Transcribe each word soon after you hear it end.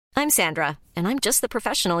I'm Sandra, and I'm just the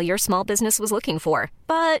professional your small business was looking for.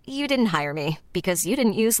 But you didn't hire me because you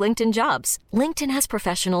didn't use LinkedIn Jobs. LinkedIn has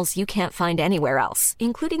professionals you can't find anywhere else,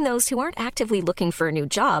 including those who aren't actively looking for a new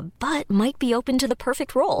job, but might be open to the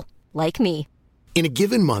perfect role, like me. In a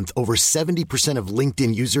given month, over 70% of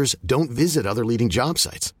LinkedIn users don't visit other leading job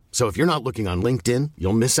sites. So if you're not looking on LinkedIn,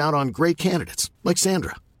 you'll miss out on great candidates like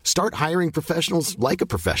Sandra. Start hiring professionals like a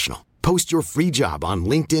professional. Post your free job on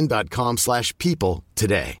linkedin.com/people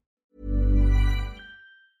today.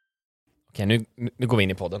 Okej, nu går vi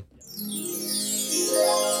in i podden.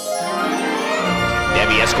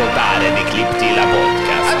 Devi ascoltare di Cliptila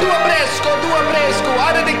Podcast. Due fresco,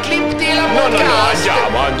 guarda di Cliptila Podcast.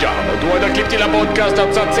 Andiamo. Tu da Cliptila Podcast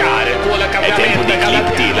a saziare. Tu la cambiamento. È tempo di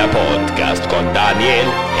Cliptila Podcast con Daniel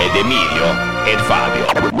ed Emilio ed Fabio.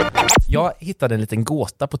 Jag hittade en liten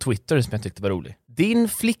gåta på Twitter som jag tyckte var rolig. Din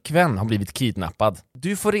flickvän har blivit kidnappad.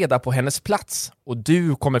 Du får reda på hennes plats och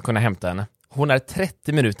du kommer kunna hämta henne. Hon är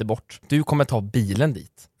 30 minuter bort. Du kommer ta bilen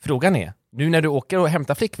dit. Frågan är, nu när du åker och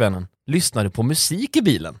hämtar flickvännen, lyssnar du på musik i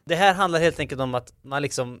bilen? Det här handlar helt enkelt om att man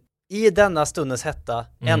liksom i denna stundens hetta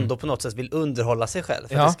ändå på något sätt vill underhålla sig själv.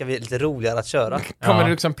 För att det ska bli lite roligare att köra. Kommer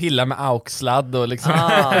du liksom pilla med aux-sladd och liksom...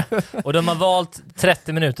 Och de har valt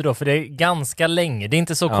 30 minuter då, för det är ganska länge. Det är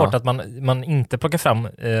inte så kort att man inte plockar fram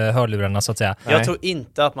hörlurarna så att säga. Jag tror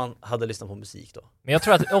inte att man hade lyssnat på musik då. Men jag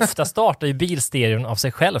tror att ofta startar ju bilstereon av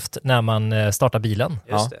sig självt när man startar bilen.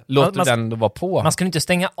 Just det. Låter den då vara på? Man ska inte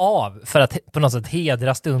stänga av för att på något sätt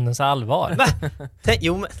hedra stundens allvar.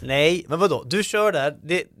 Nej, men vadå? Du kör där,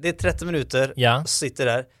 det är 30 minuter, sitter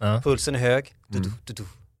där, pulsen är hög,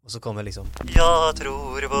 och så kommer liksom jag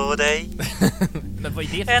tror på dig. Men vad är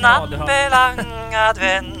det för en anbelangad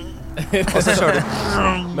vän. Och så kör du.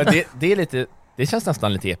 Men det är lite, det känns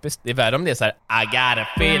nästan lite episkt. Det är värre om det är så här I got a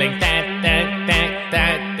feeling.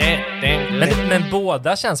 Men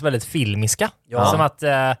båda känns väldigt filmiska. Som att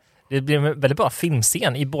det blir en väldigt bra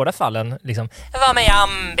filmscen i båda fallen liksom. Vad med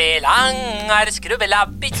ambulangar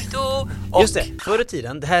skrubbelabbito. Just det, förr i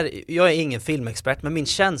tiden, jag är ingen filmexpert, men min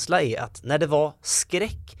känsla är att när det var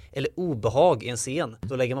skräck eller obehag i en scen,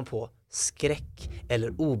 då lägger man på skräck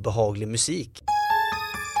eller obehaglig musik.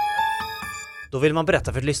 Då vill man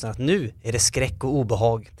berätta för lyssnarna att nu är det skräck och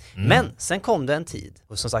obehag. Men sen kom det en tid,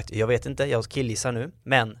 och som sagt, jag vet inte, jag killgissar nu,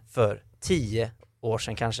 men för 10 år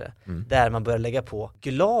sedan kanske, där man börjar lägga på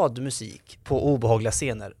glad musik på obehagliga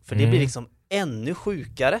scener. För det blir liksom ännu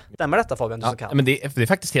sjukare. Stämmer detta, Fabian, du som kan? Men det är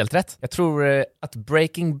faktiskt helt rätt. Jag tror att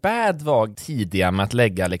Breaking Bad var tidiga med att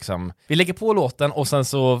lägga liksom... Vi lägger på låten och sen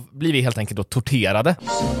så blir vi helt enkelt då torterade.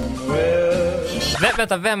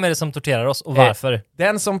 Vänta, vem är det som torterar oss och varför?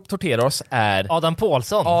 Den som torterar oss är... Adam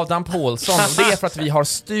Pålsson. Och det är för att vi har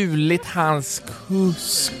stulit hans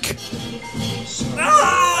kusk.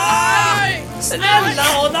 Nej! Snälla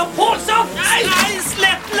Adam Pålsson! Nej!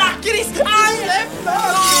 Släpp lakrits! Släpp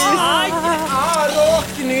lakrits!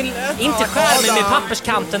 Inte skär mig med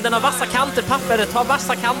papperskanten. Den har vassa kanter. Pappret har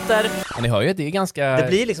vassa kanter. Men ni hör ju, det är ganska det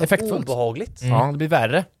blir liksom effektfullt. Obehagligt. Ja, det blir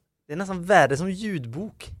värre. Det är nästan värre som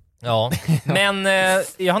ljudbok. Ja, men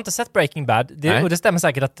jag har inte sett Breaking Bad och det stämmer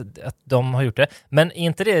säkert att de har gjort det. Men är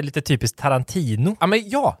inte det lite typiskt Tarantino?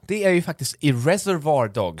 Ja, det är ju faktiskt i Reservoir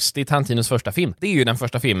Dogs. Det är Tarantinos första film. Det är ju den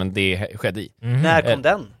första filmen det skedde i. När kom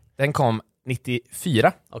den? Den kom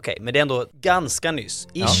 94. Okej, men det är ändå ganska nyss.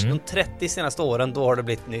 De 30 senaste åren, då har det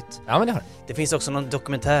blivit nytt. Ja, men det har det. Det finns också någon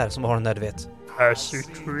dokumentär som har den där, du vet. Ja,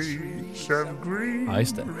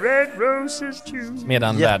 just det. Red roses too.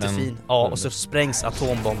 Medan jättefin. Världen... Ja, och så sprängs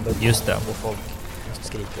atombomber. Just det. Och folk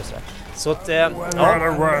skriker och sådär. Så att,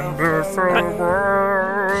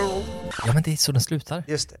 Ja, men det är så den slutar.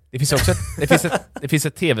 Just det. Det finns också det finns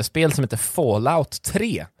ett tv-spel som heter Fallout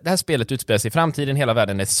 3. Det här spelet utspelar sig i framtiden. Hela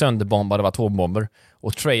världen är sönderbombad av atombomber.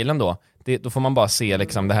 Och trailern då får man bara se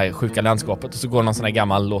liksom det här sjuka landskapet. Och så går någon sån här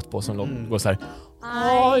gammal låt på som går så här.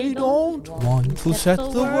 I don't want to set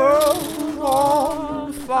the world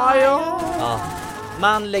on fire. Ja.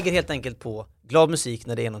 Man lägger helt enkelt på glad musik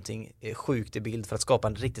när det är någonting sjukt i bild för att skapa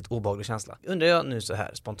en riktigt obehaglig känsla. Undrar jag nu så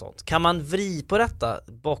här spontant. Kan man vrida på detta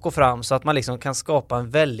bak och fram så att man liksom kan skapa en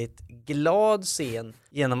väldigt glad scen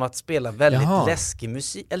genom att spela väldigt läskig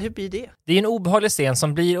musik? Eller hur blir det? Det är en obehaglig scen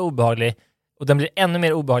som blir obehaglig och den blir ännu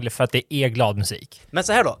mer obehaglig för att det är glad musik. Men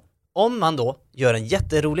så här då. Om man då gör en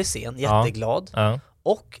jätterolig scen, jätteglad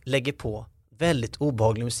och lägger på väldigt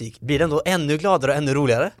obehaglig musik, blir den då ännu gladare och ännu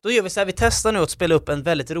roligare? Då gör vi så här, vi testar nu att spela upp en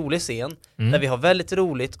väldigt rolig scen där vi har väldigt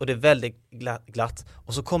roligt och det är väldigt glatt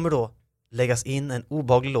och så kommer då läggas in en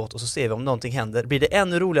obehaglig låt och så ser vi om någonting händer. Blir det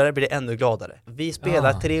ännu roligare, blir det ännu gladare. Vi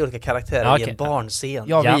spelar 3 olika karaktärer i en barnscen.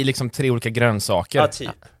 Ja, vi är liksom 3 olika grönsaker. Ja, typ.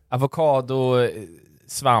 Avokado,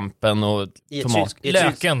 svampen och tomat.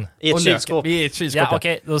 Löken. I ett kylskåp. Vi är i ett kylskåp. Ja,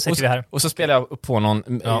 okej, då sitter vi här. Och så spelar jag upp på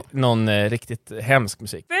någon riktigt hemsk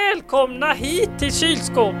musik. Välkomna hit till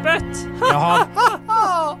kylskåpet!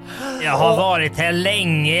 Jag har varit här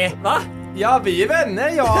länge. Va? Ja, vi är vänner,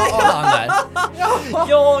 jag och han där.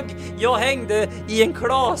 Jag hängde i en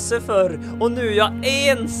klase förr och nu är jag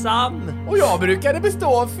ensam. Och jag brukade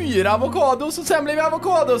bestå av 4 avokados och sen blev jag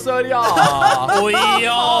avokadosörja. Och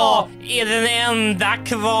jag är den enda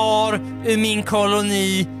kvar ur min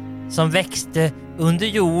koloni som växte under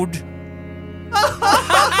jord.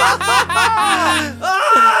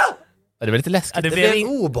 Det var lite läskigt. Ja, Det blev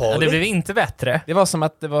obehagligt. det blev inte bättre. Det var som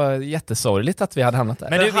att det var jättesorgligt att vi hade hamnat där.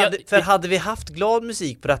 Men Hade vi haft glad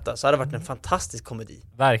musik på detta så hade det varit en fantastisk komedi.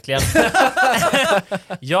 Verkligen.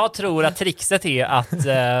 Jag tror att trixet är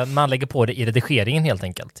att man lägger på det i redigeringen helt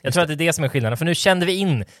enkelt. Jag tror att det är det som är skillnaden. För nu kände vi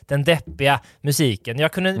in den deppiga musiken.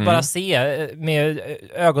 Jag kunde bara se med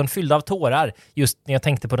ögon fyllda av tårar just när jag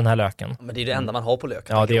tänkte på den här löken. Men det är det enda man har på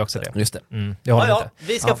löken. Ja, det är också det. Just det. Det håller Ja, inte.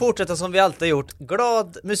 vi ska fortsätta som vi alltid har gjort.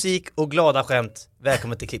 Glad musik och glada skämt.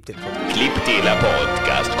 Välkommen till Klipp till podcast. Klipp till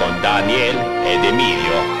podcast con Daniel ed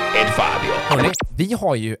Emilio ed Fabio. Hörrni, vi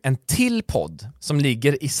har ju en till podd som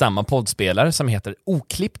ligger i samma poddspelare som heter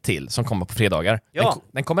Oklipp till, som kommer på fredagar. Ja.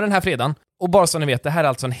 Den kommer den här fredagen. Och bara så ni vet, det här är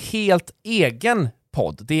alltså en helt egen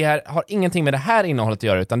podd. Det här har ingenting med det här innehållet att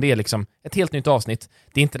göra, utan det är liksom ett helt nytt avsnitt.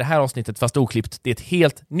 Det är inte det här avsnittet fast oklippt. Det är ett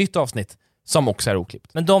helt nytt avsnitt som också är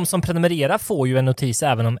oklippt. Men de som prenumererar får ju en notis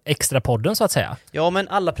även om extra podden så att säga. Ja, men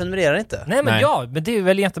alla prenumererar inte. Nej, men det är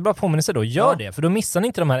väl jättebra påminnelse då. Gör det, för då missar ni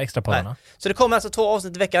inte de här extra poddarna. Nej. Så det kommer alltså 2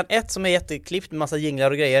 avsnitt i veckan. Ett som är jätteklippt med massa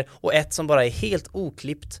jinglar och grejer och ett som bara är helt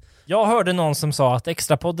oklippt. Jag hörde någon som sa att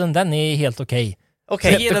extra podden, den är helt okej.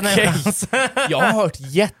 Okej. Ge den en chans. Jag har hört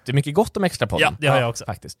jättemycket gott om extrapodden. Ja, det har jag också.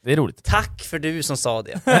 Faktiskt. Det är roligt. Tack för du som sa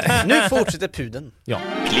det. Nu fortsätter pudeln. Ja.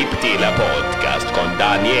 Klipp till podcast con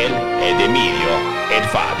Daniel ed Emilio ed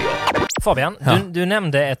Fabio. Fabian, du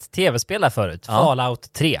nämnde ett tv-spel här förut,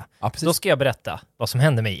 Fallout 3. Ja, Då ska jag berätta vad som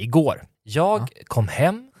hände mig igår. Jag kom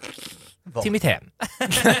hem till mitt hem.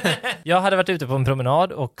 Jag hade varit ute på en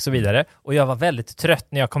promenad och så vidare och jag var väldigt trött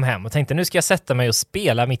när jag kom hem och tänkte nu ska jag sätta mig och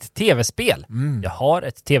spela mitt tv-spel. Jag har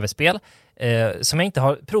ett tv-spel som jag inte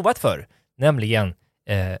har provat för, nämligen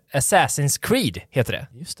Assassin's Creed heter det.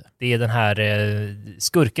 Just det. Det är den här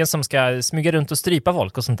skurken som ska smyga runt och strypa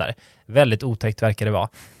folk och sånt där. Väldigt otäckt verkar det vara.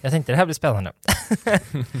 Jag tänkte det här blir spännande.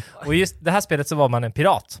 Och just det här spelet så var man en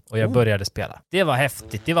pirat och jag började spela. Det var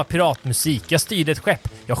häftigt, det var piratmusik. Jag styrde ett skepp,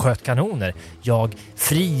 jag sköt kanoner. Jag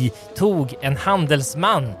fritog en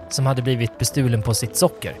handelsman som hade blivit bestulen på sitt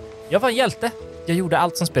socker. Jag var en hjälte. Jag gjorde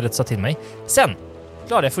allt som spelet sa till mig. Sen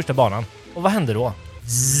klarade jag första banan. Och vad hände då?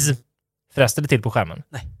 Zzz. Fräste det till på skärmen.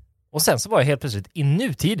 Nej. Och sen så var jag helt plötsligt i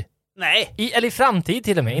nutid. Nej. Eller i framtid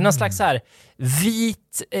till och med. I någon slags så här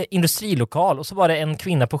vit industrilokal. Och så var det en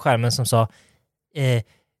kvinna på skärmen som sa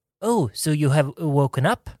Oh, so you have woken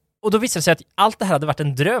up? Och då visade det sig att allt det här hade varit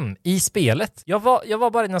en dröm i spelet. Jag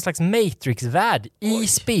var bara i någon slags Matrix-värld i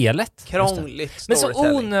spelet. Krångligt. Men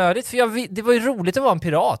så onödigt, för det var ju roligt att vara en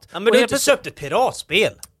pirat. Ja, men du har inte köpt ett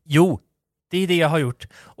piratspel. Jo, det är det jag har gjort.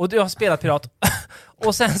 Och jag har spelat pirat.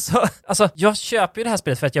 Och sen så, alltså jag köper ju det här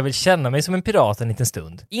spelet för att jag vill känna mig som en pirat en liten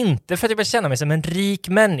stund. Inte för att jag vill känna mig som en rik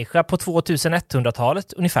människa på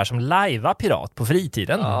 2100-talet, ungefär som lajva pirat på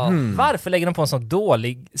fritiden. Varför lägger de på en sån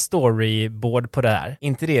dålig storyboard på det här?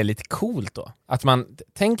 Inte det är lite coolt då? Att man,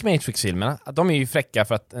 tänk Matrix-filmerna, att de är ju fräcka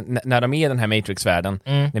för att när de är i den här Matrix-världen,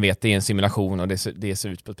 ni vet, det är en simulation och det ser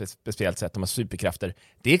ut på ett speciellt sätt, de har superkrafter.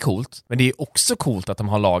 Det är coolt, men det är också coolt att de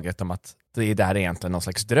har laget om att det är där egentligen någon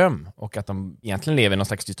slags dröm och att de egentligen lever i någon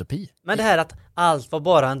slags dystopi. Men det här att allt var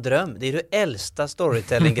bara en dröm, det är det äldsta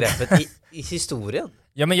storytelling-greppet i historien.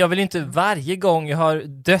 Ja, men jag vill inte varje gång jag har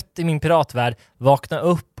dött i min piratvärld vakna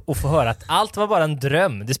upp och få höra att allt var bara en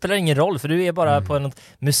dröm. Det spelar ingen roll för du är bara på något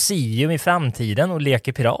museum i framtiden och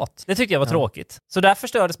leker pirat. Det tycker jag var tråkigt. Så där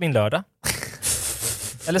förstördes min lördag.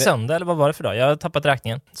 Eller söndag, eller vad var det för dag? Jag har tappat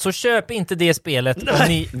räkningen. Så köp inte det spelet om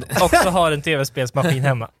ni också har en tv-spelsmaskin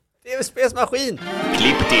hemma. TV-spelsmaskin!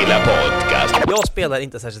 Klipp till podcast. Jag spelar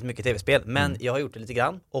inte särskilt mycket tv-spel, men jag har gjort det lite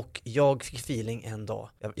grann. Och jag fick feeling en dag.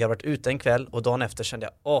 Jag har varit ute en kväll och dagen efter kände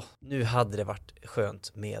jag, nu hade det varit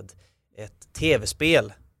skönt med ett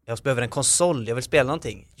tv-spel. Jag behöver en konsol, jag vill spela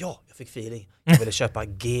någonting. Ja, jag fick feeling. Jag ville köpa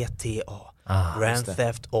GTA. Grand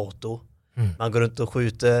Theft Auto. Man går runt och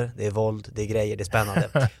skjuter, det är våld, det är grejer, det är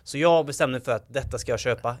spännande. Så jag bestämde mig för att detta ska jag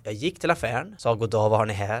köpa. Jag gick till affären, sa goddag, vad har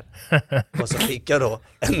ni här? Och så fick jag då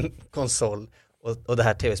en konsol och det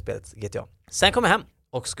här tv-spelet GTA. Sen kom jag hem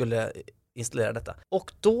och skulle installera detta.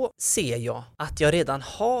 Och då ser jag att jag redan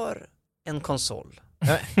har en konsol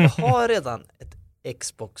Jag har redan ett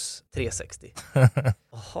Xbox 360.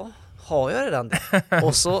 Jaha, har jag redan det?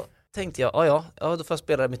 Och så tänkte jag, ja, då får jag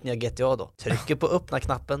spela mitt nya GTA då. Trycker på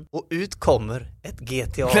öppna-knappen och ut kommer ett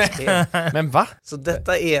GTA-spel. Men va? Så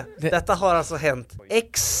detta har alltså hänt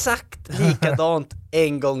exakt likadant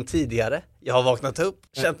en gång tidigare. Jag har vaknat upp,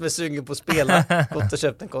 känt mig sugen på att spela, gått och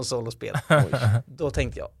köpt en konsol och spela. Då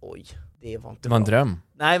tänkte jag, det var inte Det var en bra. dröm.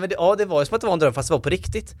 Nej, men det var ju som att det var en dröm, fast det var på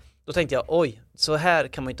riktigt. Då tänkte jag, så här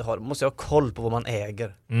kan man inte ha det. Måste jag ha koll på vad man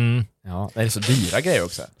äger. Ja, det är så dyra grejer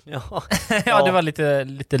också. Ja, Ja, det var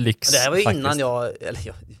lite lyx. det här var ju faktiskt. innan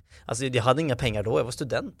jag hade inga pengar då, jag var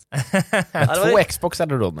student. Två Xbox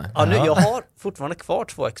hade du då med. Ja, jag har fortfarande kvar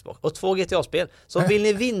 2 Xbox och 2 GTA-spel. Så vill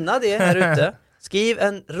ni vinna det här ute, skriv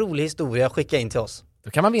en rolig historia, skicka in till oss.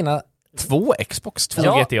 Då kan man vinna 2 Xbox, 2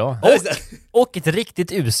 Ja. GTA. Och ett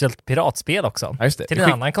riktigt uselt piratspel också. Ja, just det. Till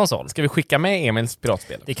en annan konsol. Ska vi skicka med Emils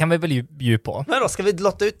piratspel? Det kan vi väl bjuda på. Men då ska vi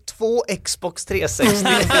lotta ut 2 Xbox 360.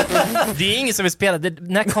 Det är ingen som vill spela.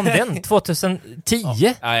 När kom den?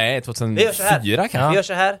 2010? Nej, Vi gör så här. 2004 kanske. Vi gör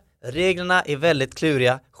så här. Reglerna är väldigt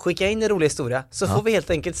kluriga. Skicka in en rolig historia så får vi helt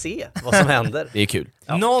enkelt se vad som händer. Det är kul.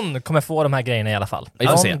 Någon kommer få de här grejerna i alla fall. Vi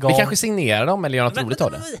får se. Någon gång. Vi kanske signerar dem eller gör något roligt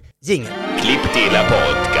av det. Jingle. Klipp till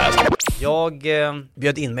podcast. Jag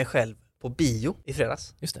bjöd in mig själv på bio i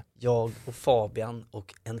fredags. Just det. Jag och Fabian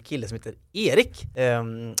och en kille som heter Erik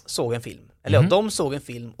såg en film. Eller de såg en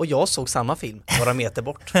film och jag såg samma film några meter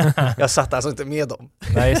bort. Jag satt alltså inte med dem.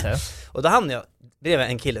 Nej, just det. Och då hamnade jag bredvid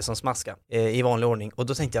en kille som smaskade i vanlig ordning. Och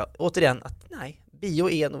då tänkte jag återigen att nej, bio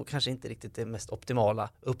är nog kanske inte riktigt det mest optimala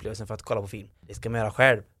upplevelsen för att kolla på film. Det ska man göra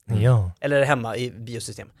själv. Ja. Eller hemma i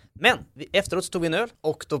biosystem. Men efteråt så tog vi en öl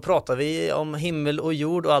och då pratade vi om himmel och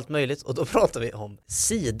jord och allt möjligt. Och då pratade vi om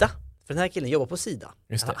Sida. För den här killen jobbar på Sida.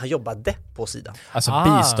 Just det. Han jobbade på Sida. Alltså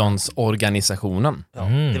biståndsorganisationen. Ja,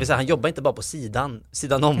 det vill säga han jobbar inte bara på sidan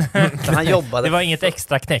om. Utan han jobbade. Det var inget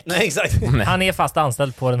extra knäck. Nej, exakt. Han är fast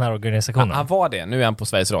anställd på den här organisationen. Han var det. Nu är han på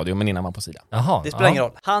Sveriges Radio, men innan var han på Sida. Jaha. Det spelar ingen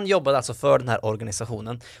roll. Han jobbade alltså för den här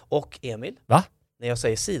organisationen. Och Emil, Va? när jag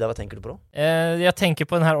säger Sida, vad tänker du på då? Jag tänker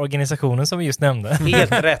på den här organisationen som vi just nämnde.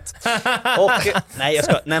 Helt rätt. Och nej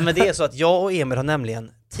men det är så att jag och Emil har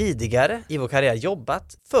nämligen tidigare i vår karriär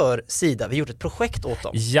jobbat för Sida. Vi har gjort ett projekt åt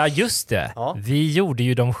dem. Ja, just det. Ja. Vi gjorde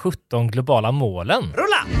ju de 17 globala målen.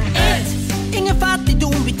 Rulla! Ingen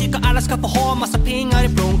fattigdom, vi tycker alla ska få ha massa pengar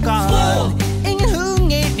i plånkan. Ingen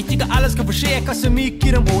hunger, vi tycker alla ska få käka så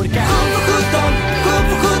mycket de orkar.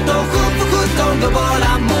 17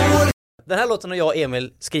 globala mål. Den här låten har jag och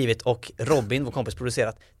Emil skrivit och Robin, vår kompis,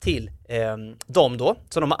 producerat till dem då.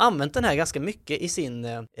 Så de har använt den här ganska mycket i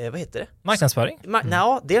sin, vad heter det? Marknadsföring?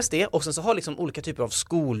 Ja, dels det. Och sen så har liksom olika typer av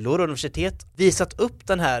skolor och universitet visat upp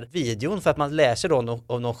den här videon för att man lär sig då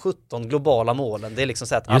om de 17 globala målen. Det är liksom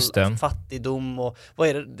så att all fattigdom och vad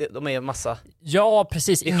är det? De är massa... Ja,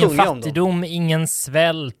 precis. Ingen fattigdom, ingen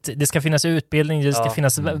svält. Det ska finnas utbildning, det ska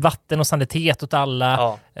finnas vatten och sanitet åt alla.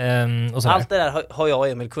 Ja. Och allt det där har jag och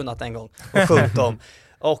Emil kunnat en gång och sjungit om.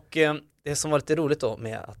 Och det som var lite roligt då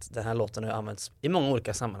med att den här låten har använts i många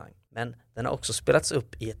olika sammanhang. Men den har också spelats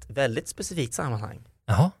upp i ett väldigt specifikt sammanhang.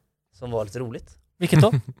 Jaha. Som var lite roligt. Vilket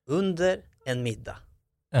då? Under en middag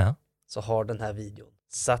så har den här videon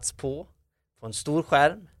satts på en stor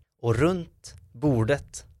skärm och runt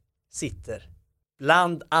bordet sitter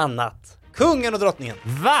bland annat kungen och drottningen.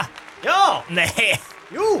 Va? Ja! Nej!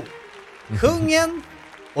 Jo! Kungen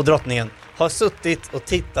och drottningen har suttit och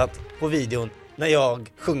tittat på videon när jag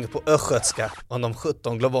sjunger på östgötska om de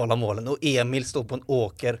 17 globala målen och Emil står på en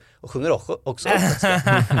åker och sjunger också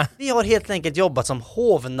östgötska. Vi har helt enkelt jobbat som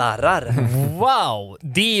hovnarrar. Wow!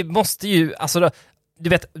 Det måste ju, alltså då, du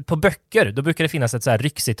vet, på böcker, då brukar det finnas ett så här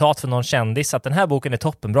ryckcitat från någon kändis att den här boken är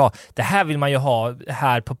toppenbra. Det här vill man ju ha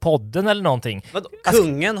här på podden eller någonting. Vadå?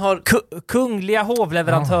 Kungen har... kungliga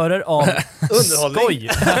hovleverantörer av underhållning. Skoj!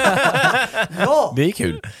 Ja! Det är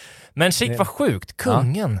kul. Men shit, vad sjukt.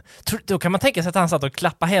 Kungen. Då kan man tänka sig att han satt och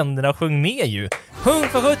klappade händerna och sjöng med ju. Sjung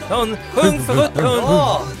för 17! Sjung för 17!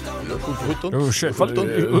 Ja!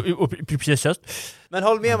 Men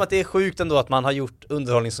håll med om att det är sjukt ändå att man har gjort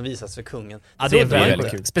underhållning som visas för kungen. Ja, det är väldigt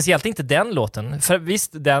väldigt kul. Speciellt inte den låten. För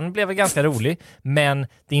visst, den blev ganska rolig. Men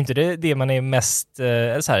det är inte det man är mest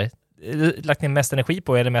så här, lagt ner mest energi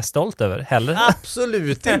på eller mest stolt över heller.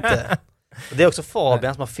 Absolut inte. Det är också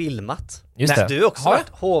Fabian som har filmat. Just det. Du är också varit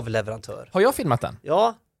hovleverantör. Har jag filmat den?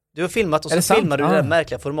 Ja, Du har filmat och så filmade du det där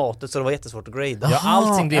märkliga formatet så det var jättesvårt att grada. Ja,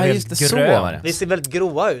 allting blev helt grönt. Det ser väldigt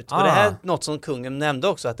gråa ut. Och det här är något som kungen nämnde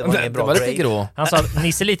också, att det var en bra grade. Lite grå. Han sa,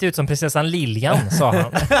 ni ser lite ut som prinsessan Lilian, sa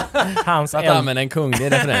han. Hans att använda en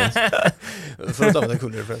kunglig referens. För att använda en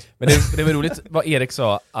kunglig referens. Men det var roligt vad Erik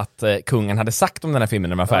sa att kungen hade sagt om den här filmen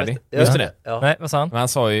när den var färdig. Just det. Ja. Nej, vad sa han? Men han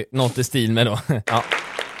sa ju något i stil med då. Ja.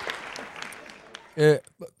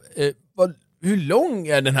 Hur lång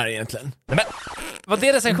är den här egentligen? Men, var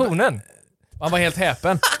det recensionen? Han var helt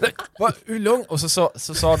häpen. Hur lång? Och så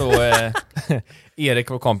sa då Erik,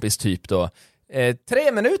 vår kompis, typ då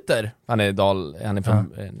 3 minuter. Han är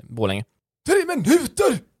från Borlänge. 3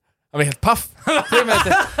 minuter! Han var helt paff. 3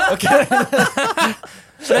 minuter. Okej.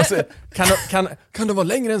 Så, kan det vara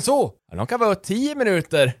längre än så? Ja, de kan vara 10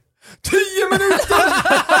 minuter. 10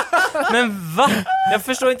 minuter! Men va? Jag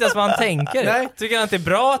förstår inte ens vad han tänker. Nej. Tycker han att det är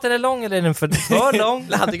bra att den är lång eller är den för lång?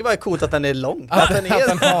 Han tycker bara det är coolt att den är lång. Att den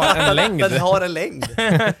har en längd. Den har en längd.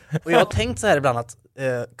 Och jag har tänkt så här ibland att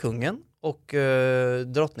kungen och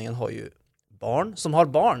drottningen har ju barn som har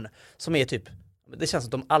barn som är typ, det känns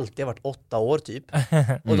som att de alltid har varit 8 år typ.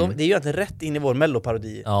 Och det är ju inte rätt in i vår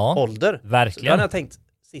melloparodi-ålder. Verkligen. Så då hade jag tänkt,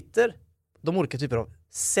 sitter de olika typer av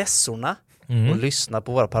sessorna och lyssnar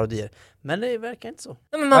på våra parodier. Men det verkar inte så.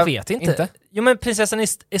 Nej, men man vet inte. Jo, men prinsessan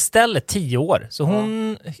Estelle är 10 år. Så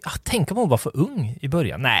hon... tänk om hon var för ung i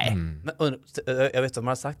början. Nej. Men, jag vet vad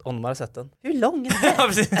man har sagt om de hade sett den. Hur lång är den här?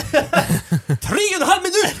 3,5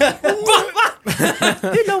 minuter!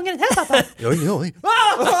 Hur lång är den här, pappa? Oj.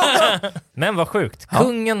 Men vad sjukt.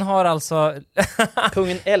 Kungen har alltså...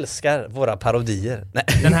 Kungen älskar våra parodier. Nej.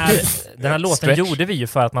 Den här låten gjorde vi ju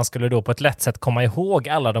för att man skulle då på ett lätt sätt komma ihåg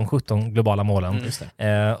alla de 17 globala målen.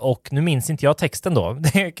 Och nu minns inte jag texten då.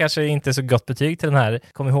 Det är kanske inte så gott betyg till den här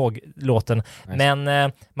kom ihåg-låten.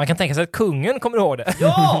 Men man kan tänka sig att kungen kommer ihåg det.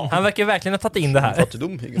 Ja! Han verkar verkligen ha tagit in det här.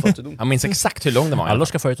 Fattigdom. Han minns exakt hur lång det var. Alla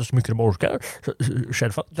ska få ut så mycket de orkar.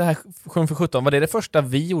 Självfallet. Det här 7 för 17, var det första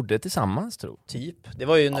vi gjorde tillsammans, tror jag? Typ. Det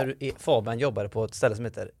var ju när Fabian jobbade på ett ställe som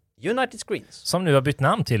heter United Screens. Som nu har bytt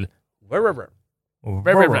namn till...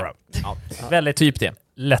 Ja. Väldigt typ det.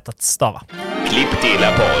 Lätt att stava. Klipp till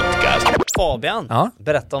podcast. Fabian,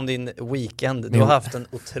 berätta om din weekend. Du har haft en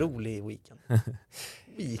otrolig weekend.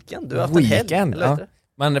 Du har haft en helg, eller?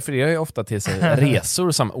 Man refererar ju ofta till sig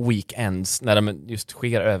resor som weekends när de just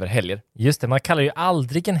sker över helger. Just det, man kallar ju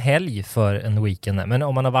aldrig en helg för en weekend. Men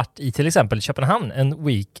om man har varit i till exempel Köpenhamn en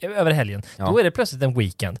week över helgen, då är det plötsligt en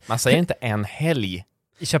weekend. Man säger inte en helg.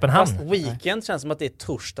 I Köpenhamn. Fast weekend känns som att det är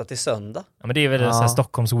torsdag till söndag. Ja, men det är väl så här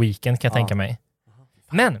Stockholms weekend kan jag tänka mig.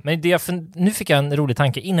 Men nu fick jag en rolig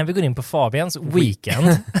tanke innan vi går in på Fabians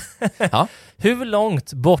weekend. Hur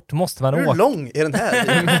långt bort måste man åka? Hur lång är den här?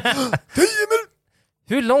 10 minuter!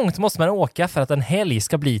 Hur långt måste man åka för att en helg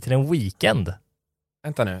ska bli till en weekend?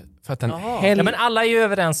 Vänta nu, för att en helg... Ja, men alla är ju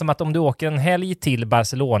överens om att om du åker en helg till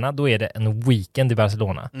Barcelona, då är det en weekend i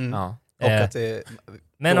Barcelona. Och att det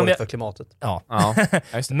är dåligt för klimatet.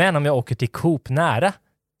 Men om jag åker till Coop nära,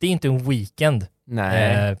 det är inte en weekend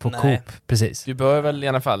på Coop, precis. Du bör väl i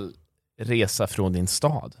alla fall resa från din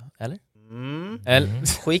stad, eller?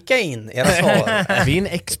 Skicka in era svar. Vinn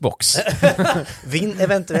Xbox. Vinn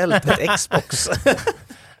eventuellt ett Xbox.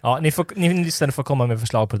 Ja, ni lyssnare får komma med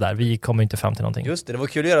förslag på det där. Vi kommer inte fram till någonting. Just det var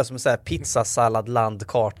kul att göra som en sån här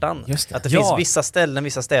pizzasalladlandkartan. Att det finns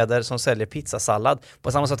vissa städer som säljer pizzasallad.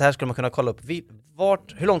 På samma sätt här skulle man kunna kolla upp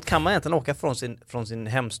hur långt kan man egentligen åka från sin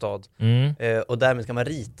hemstad. Och därmed kan man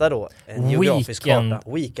rita då en geografisk karta.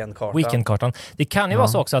 Weekendkartan. Det kan ju vara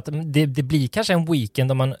så också att det blir kanske en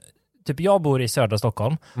weekend om man... Typ jag bor i södra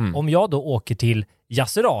Stockholm. Om jag då åker till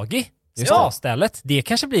Yasuragi, stället, det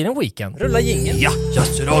kanske blir en weekend. Rulla jingeln. Ja,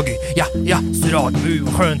 Yasuragi. Ja, Yasuragi.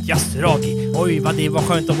 Vad skönt, Yasuragi. Oj, vad det var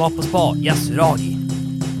skönt att vara på spa. Yasuragi.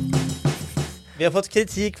 Vi har fått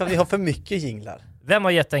kritik för att vi har för mycket jinglar. Vem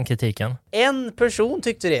har gett den kritiken? En person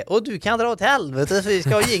tyckte det. Och du kan dra åt helvete för vi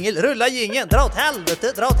ska ha jingel. Rulla jingeln. Dra åt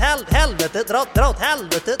helvete. Dra åt helvete. Dra åt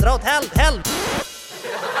helvete. Dra åt helvete.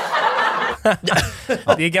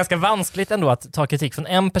 Det är ganska vanskligt ändå att ta kritik från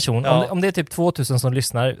en person. Om det är typ 2000 som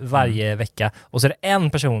lyssnar varje vecka och så är det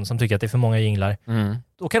en person som tycker att det är för många jinglar.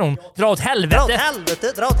 Då kan hon dra åt helvete. Dra åt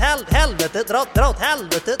helvete, dra åt helvete, dra åt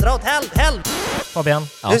helvete, dra åt helvete. Fabian,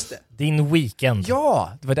 just det. Din weekend.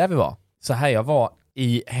 Ja, det var där vi var. Så här, jag var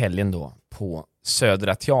i helgen då på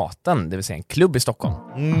Södra Teatern, det vill säga en klubb i Stockholm.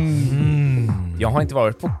 Jag har inte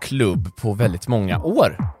varit på klubb på väldigt många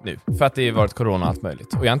år nu, för att det har varit corona och allt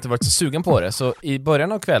möjligt. Och jag har inte varit så sugen på det, så i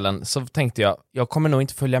början av kvällen så tänkte jag kommer nog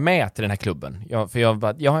inte följa med till den här klubben. För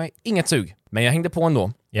jag har inget sug, men jag hängde på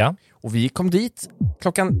ändå. Ja. Och vi kom dit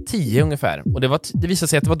klockan 10 ungefär. Och det visade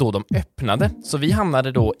sig att det var då de öppnade. Så vi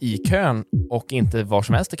hamnade då i kön och inte var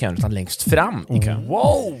som helst i kön utan längst fram i kön.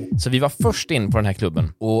 Wow! Så vi var först in på den här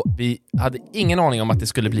klubben. Och vi hade ingen aning om att det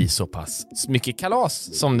skulle bli så pass mycket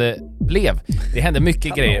kalas som det blev. Det hände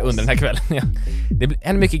mycket grejer under den här kvällen. Ja. Det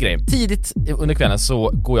hände mycket grejer. Tidigt under kvällen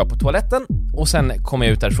så går jag på toaletten och sen kommer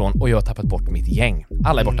jag ut därifrån och jag har tappat bort mitt gäng.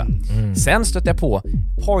 Alla är borta. Sen stötte jag på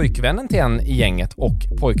pojkvännen till en i gänget och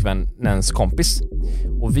pojkvännens kompis.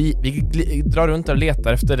 Och vi drar runt och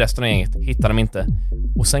letar efter resten av gänget, hittar dem inte.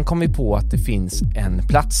 Och sen kom vi på att det finns en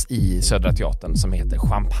plats i Södra Teatern som heter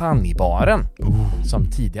Champagnebaren.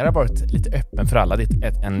 Som tidigare varit lite öppen för alla. Det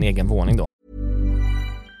är en egen våning då.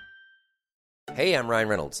 Hey, I'm Ryan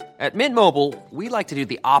Reynolds. At Mint Mobile, we like to do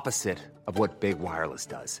the opposite of what Big Wireless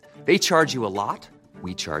does. They charge you a lot,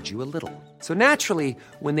 we charge you a little. So naturally,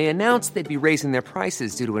 when they announced they'd be raising their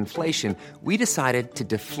prices due to inflation, we decided to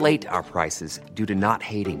deflate our prices due to not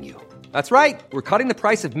hating you. That's right. We're cutting the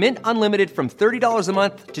price of Mint Unlimited from $30 a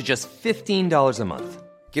month to just $15 a month.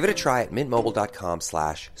 Give it a try at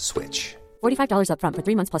mintmobile.com/switch. $45 up front for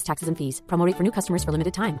 3 months plus taxes and fees. Promo rate for new customers for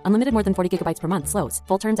limited time. Unlimited more than 40 gigabytes per month. Slows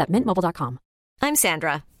full terms at mintmobile.com. I'm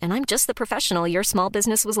Sandra, and I'm just the professional your small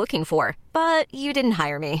business was looking for. But you didn't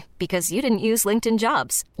hire me because you didn't use LinkedIn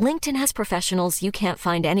Jobs. LinkedIn has professionals you can't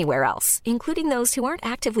find anywhere else, including those who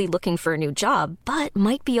aren't actively looking for a new job, but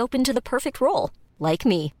might be open to the perfect role, like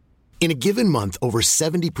me. In a given month, over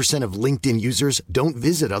 70% of LinkedIn users don't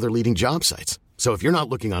visit other leading job sites. So if you're not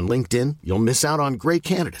looking on LinkedIn, you'll miss out on great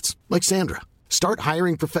candidates like Sandra. Start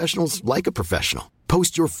hiring professionals like a professional.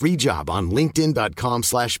 Post your free job on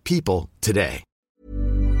linkedin.com/people today.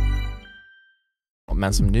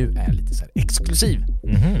 Men som nu är lite så här exklusiv.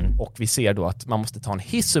 Och vi ser då att man måste ta en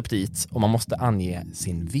hiss upp dit och man måste ange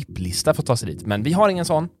sin VIP-lista för att ta sig dit. Men vi har ingen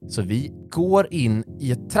sån, så vi går in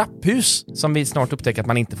i ett trapphus som vi snart upptäcker att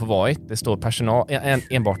man inte får vara i. Det står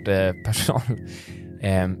enbart personal.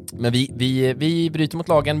 Men vi bryter mot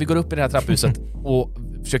lagen, vi går upp i det här trapphuset och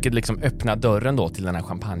försöker liksom öppna dörren då till den här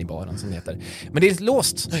champagnebaren som det heter. Men det är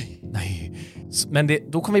låst. Nej. Men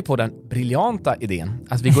då kom vi på den briljanta idén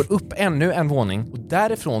att vi går upp ännu en våning och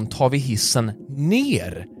därifrån tar vi hissen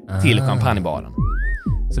ner till champagnebaren.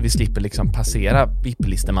 Så vi slipper liksom passera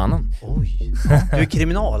VIP-listemannen. Oj, du är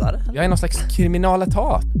kriminalare? Jag är någon slags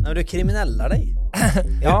kriminalitat. Nej, du är kriminellare dig.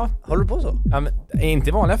 Ja. Håller du på så? Ja, men, inte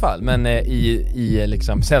i vanliga fall, men i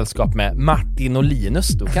liksom sällskap med Martin och Linus,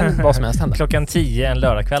 då kan vad som helst hända. Klockan 10 en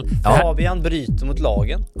lördagkväll. Fabian bryter mot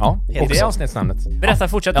lagen. Ja, och det är avsnittsnamnet. Berätta,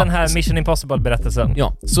 fortsätt den här Mission Impossible-berättelsen.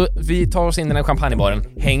 Ja, så vi tar oss in i den här champagnebaren,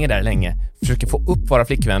 hänger där länge, försöker få upp våra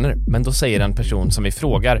flickvänner, men då säger en person som vi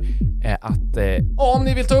frågar att om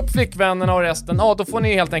ni vill ta upp flickvännerna och resten, då får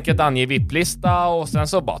ni helt enkelt ange VIP-lista och sen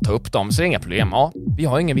så bara ta upp dem, så är det inga problem. Ja, vi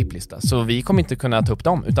har ingen VIP-lista, så vi kommer inte kunna ta upp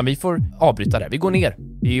dem, utan vi får avbryta det. Vi går ner.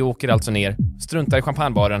 Vi åker alltså ner, struntar i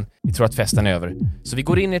champagnebaren. Vi tror att festen är över. Så vi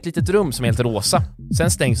går in i ett litet rum som är helt rosa.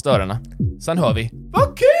 Sen stängs dörrarna. Sen hör vi: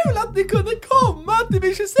 vad kul att ni kunde komma till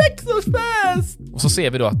min 26-årsfest! Och så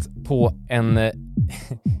ser vi då att på en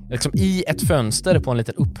liksom i ett fönster på en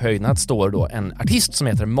liten upphöjnad står då en artist som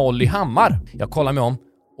heter Molly Hammar. Jag kollar mig om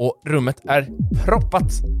och rummet är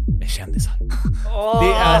proppat med kändisar.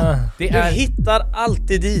 Det är Du hittar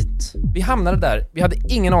alltid dit. Vi hamnade där. Vi hade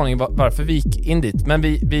ingen aning varför vi gick in dit, men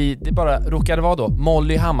det bara råkade vara då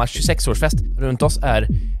Molly Hammars 26-årsfest. Runt oss är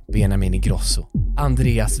Benjamin Ingrosso,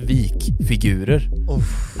 Andreas Wik-figurer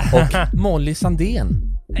och Molly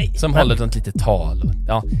Sandén som håller ett litet tal.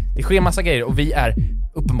 Ja, det sker massa grejer och vi är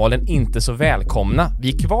uppenbarligen inte så välkomna.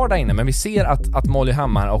 Vi är kvar där inne, men vi ser att Molly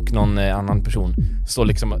Hammar och någon annan person står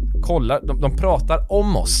liksom och kollar. De pratar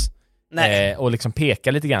om oss. Och liksom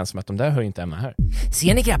pekar lite grann som att de där hör inte hemma här.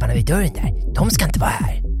 Ser ni grabbarna vid dörren där? De ska inte vara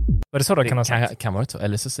här. Var det så då kan ha sagt? Kan vara så.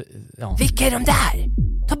 Eller så, ja. Vilka är de där?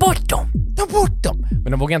 Ta bort dem! Ta bort dem!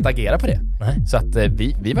 Men de vågar inte agera på det. Nej. Så att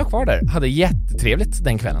vi var kvar där. Hade jättetrevligt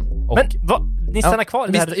den kvällen. Och, men vad? Ni stannar kvar?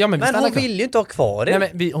 Men hon vill ju inte ha kvar det.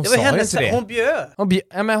 Nej, men hon det var sa hennes, inte det. Hon bjöd.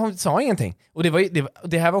 Men hon sa ingenting. Och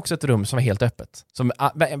det här var också ett rum som var helt öppet. Som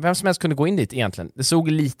vem som helst kunde gå in dit egentligen. Det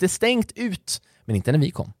såg lite stängt ut. Men inte när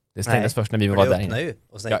vi kom. Det stängdes först när vi var där inne. Ju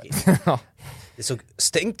och sen det såg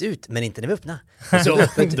stängt ut, men inte när vi öppnade.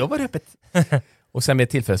 Då var det öppet. Och sen med ett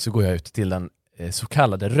tillfälle så går jag ut till den så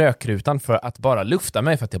kallade rökrutan för att bara lufta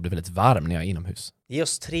mig för att jag blir väldigt varm när jag är inomhus. Ge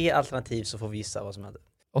oss 3 alternativ så får vi gissa vad som händer.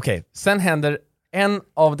 Okej, sen händer en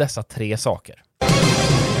av dessa 3 saker.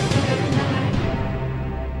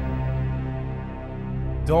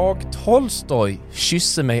 Dag Tolstoj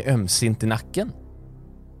kysser mig ömsint i nacken.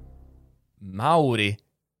 Mauri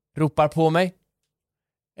ropar på mig.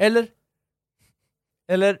 Eller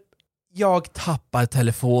jag tappar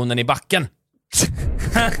telefonen i backen.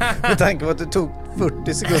 Med tanke på att du tog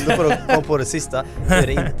 40 sekunder på att komma på det sista, så är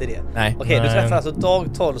det inte det. Nej. Okej, du träffar alltså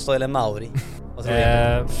Dag Tolstoy eller Mauri. Vad tror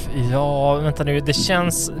du? Ja, vänta nu. Det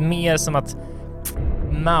känns mer som att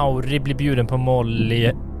Mauri blir bjuden på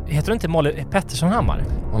Molly. Heter det inte Molly Pettersson-Hammar?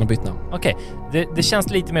 Han har bytt namn. Okej, det känns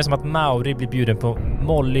lite mer som att Mauri blir bjuden på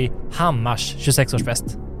Molly Hammars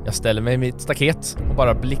 26-årsfest. Jag ställer mig i mitt staket och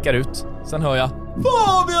bara blickar ut. Sen hör jag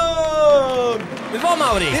Fabian! Det var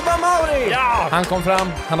Mauri! Det var Mauri! Ja! Han kom fram,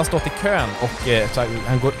 han har stått i kön och så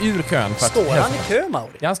han går ur kön för att... Står han i kö,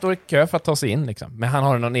 Mauri? Ja, han står i kö för att ta sig in liksom. Men han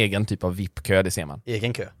har någon egen typ av VIP-kö, det ser man.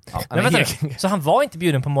 Egen kö. Ja, Men vänta nu, så han var inte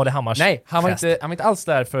bjuden på Molly Hammars Nej, han var fest? inte alls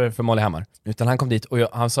där för Molly Hammar. Utan han kom dit och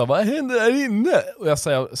han sa, vad händer där inne? Och jag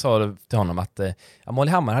sa till honom att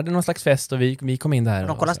Molly Hammar hade någon slags fest och vi kom in där.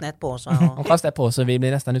 De kollar snett på oss. De kollar snett på oss och vi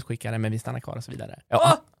blir nästan utskickade, men vi stannar kvar och så vidare.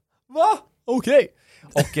 Ja. Va? Okej.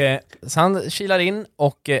 Och så han kilar in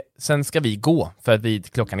och sen ska vi gå för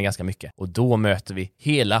att klockan är ganska mycket. Och då möter vi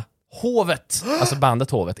hela hovet, alltså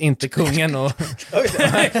bandet hovet, inte kungen och...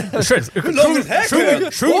 Hur lång är den här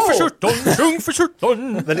kön? Sjung för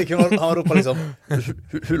 17! Men det kan han ropar liksom,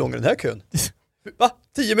 hur lång är den här kön? Va?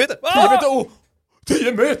 10 meter? 10 meter! Oh!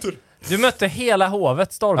 10 meter! Du mötte hela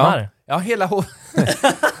hovet stormar. Ja, hela hovet.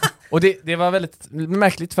 Och det var väldigt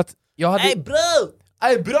märkligt för att jag hade...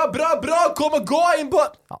 Bra, kom och gå in på...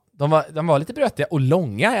 Ja, de var lite brötiga och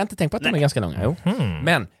långa. Jag har inte tänkt på att de är ganska långa. Jo.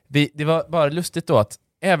 Men det var bara lustigt då att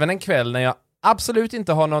även en kväll när jag absolut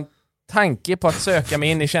inte har någon tanke på att söka mig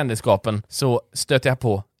in i kändisskapen så stöter jag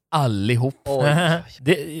på allihop.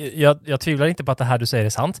 Jag tvivlar inte på att det här du säger är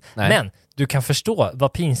sant. Nej. Men du kan förstå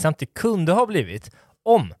vad pinsamt det kunde ha blivit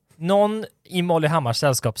om någon i Molly Hammars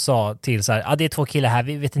sällskap sa till så här, det är 2 killar här,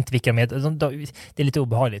 vi vet inte vilka de är, det är lite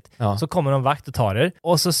obehagligt. Ja. Så kommer de vakt och tar er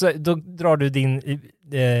och då drar du din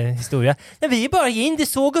historia. Nej, vi är bara in, det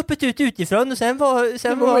såg öppet ut utifrån och sen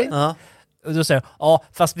var ja. Och då säger ja,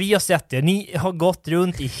 fast vi har sett det. Ni har gått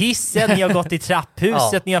runt i hissen, ni har gått i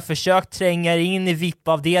trapphuset, ni har försökt tränga in i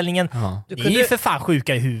VIP-avdelningen. Ja. Ni är ju för fan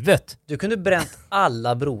sjuka i huvudet. Du kunde bränt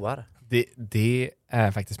alla broar. Det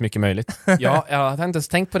är faktiskt mycket möjligt. Jag hade inte ens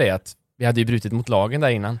tänkt på det, att vi hade ju brutit mot lagen där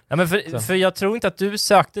innan. Ja, men för jag tror inte att du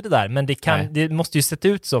sökte det där, men det måste ju sett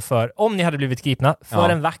ut så för om ni hade blivit gripna för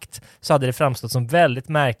en vakt så hade det framstått som väldigt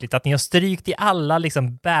märkligt att ni har strykt i alla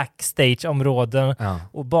liksom backstage-områden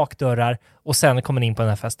och bakdörrar och sen kommer ni in på den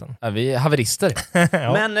här festen. Ja, vi är haverister.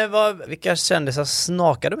 Men vilka kändisar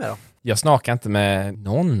snakar du med då? Jag snakar inte med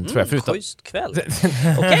någon, tror jag. Förutom... Schysst kväll.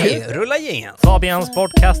 Okej, rulla gängen. Fabians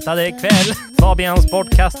bortkastade kväll. Fabians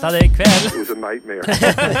bortkastade kväll. It was a nightmare.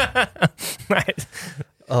 Nej.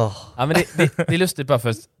 Ja, men det är lustigt bara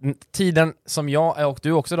för tiden som jag och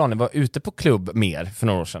du också, Daniel, var ute på klubb mer för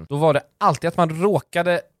några år sedan. Då var det alltid att man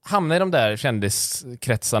råkade hamna i de där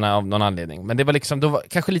kändiskretsarna av någon anledning. Men det var liksom, då var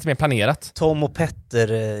kanske lite mer planerat. Tom och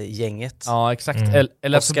Petter-gänget. Ja, exakt.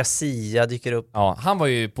 Eller Oscar Sia dyker upp. Ja, han var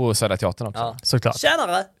ju på Södra Teatern också. Ja. Såklart.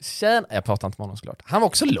 Tjänare! Jag pratar inte med honom såklart. Han var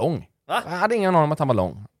också lång. Va? Jag hade ingen aning om att han var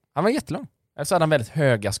lång. Han var jättelång. Eller så hade han väldigt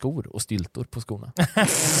höga skor och styltor på skorna.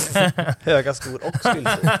 Höga skor och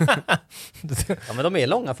styltor. Ja, men de är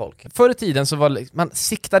långa folk. Förr i tiden så var man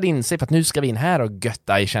siktade in sig på att nu ska vi in här och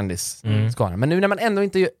götta i kändisskaran. Men nu när man ändå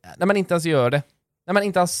inte ens gör det, när man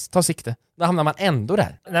inte ens tar sikte, då hamnar man ändå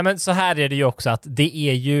där. Nej, men så här är det ju också att det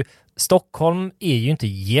är ju Stockholm är ju inte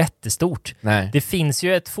jättestort. Nej. Det finns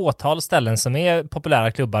ju ett fåtal ställen som är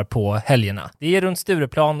populära klubbar på helgerna. Det är runt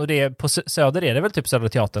Stureplan och det är på Söder är det väl typ Södra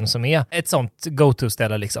Teatern som är ett sånt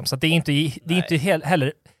go-to-ställe liksom. Så att det är inte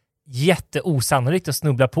heller jätteosannolikt att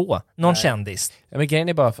snubbla på någon kändis. Ja, men grejen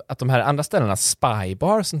är bara att de här andra ställena,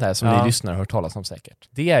 Spybar och sånt där som ni lyssnar och hört talas om säkert.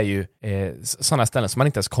 Det är ju sådana ställen som man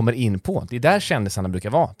inte ens kommer in på. Det är där kändisarna brukar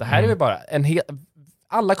vara. Det här är väl bara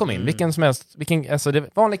alla kom in, vilken som helst, alltså det är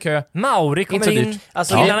vanlig kö. Mauri kommer in,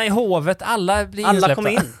 alltså killarna i hovet, alla blir alla kommer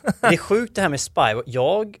in. Det är sjukt det här med Spybar.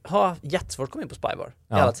 Jag har jättesvårt att komma in på Spybar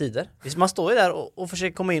i alla tider. Man står ju där och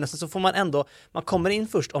försöker komma in och sen så får man ändå, man kommer in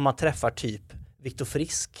först om man träffar typ Viktor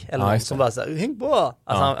Frisk eller någon som bara såhär, häng på!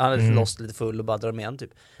 Alltså han är lost lite full och bara drar med en typ.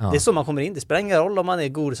 Det är så man kommer in, det spelar ingen roll om man är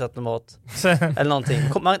godisautomat eller någonting.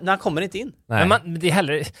 Man kommer inte in. Men det är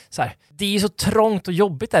hellre så här, det är ju så trångt och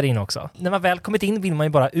jobbigt där inne också. När man väl kommit in vill man ju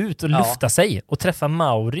bara ut och lufta sig och träffa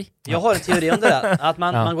Mauri. Jag har en teori om det där, att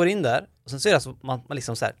man går in där och sen så är det så man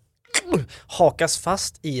liksom så här hakas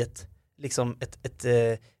fast i ett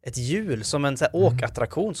ett hjul som en så här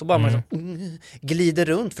åkattraktion, så bara man liksom, glider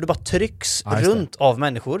runt, för du bara trycks runt av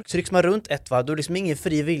människor. Trycks man runt ett varv, då är liksom ingen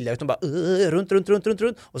fri vilja, utan bara runt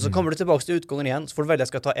och så kommer du tillbaka till utgången igen, så får du välja,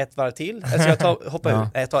 ska jag ta ett varv till eller ska jag hoppa ut?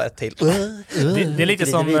 Jag tar ett till. Det är lite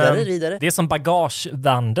som vidare. Det är som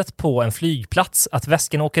bagagevandet på en flygplats, att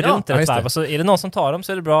väskan åker runt ett varv, och så är det någon som tar dem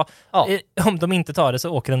så är det bra. Om de inte tar det så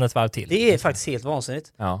åker den ett varv till. Det är faktiskt helt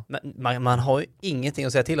vansinnigt. Men man har ju ingenting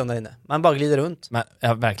att säga till om där inne. Man bara glider runt.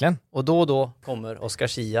 Ja, verkligen. Och då kommer Oscar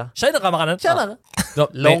Schia. Tjena Ramanen! Tjena!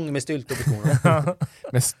 Lång med styltor på skorna.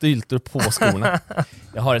 Med styltor på skorna.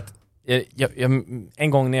 Jag har en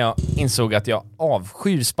gång när jag insåg att jag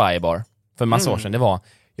avskyr Spybar för massa år sedan,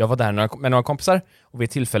 jag var där med några kompisar, och vid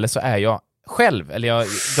ett tillfälle så är jag själv,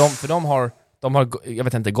 eller de har jag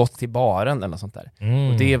vet inte, gått till baren eller något sånt där.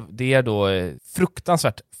 Och det är då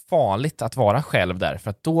fruktansvärt farligt att vara själv där, för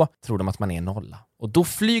att då tror de att man är nolla. Och då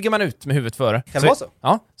flyger man ut med huvudet före. Kan det vara så?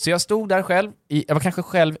 Ja, så jag stod där själv. Jag var kanske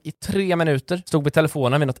själv i 3 minuter. Stod på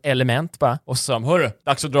telefonen med något element bara. Och sa, hörru,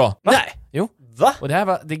 dags att dra. Va? Nej. Jo. Va? Och det här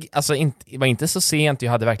var inte så sent.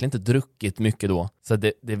 Jag hade verkligen inte druckit mycket då. Så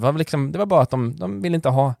det var liksom, det var bara att de ville inte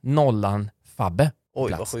ha nollan Fabbe.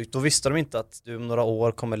 Oj, vad sjukt. Då visste de inte att du om några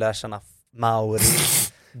år kommer lära känna Mauri,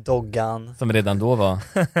 Doggan. Som redan då var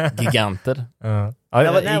giganter.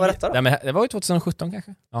 När var detta då? Det var ju 2017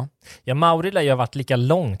 kanske. Ja, Mauri lär ju ha varit lika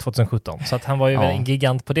lång 2017, så att han var ju väl en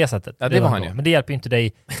gigant på det sättet. Ja, det var han ju. Men det hjälper ju inte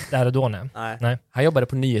dig där och då. Nej. Han jobbade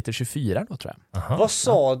på Nyheter 24 då, tror jag. Aha. Vad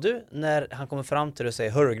sa du när han kommer fram till dig och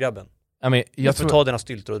säger, hörru grabben, jag får ta dina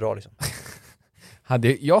styltor och dra liksom.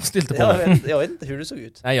 Hade jag styltor på jag vet inte hur det såg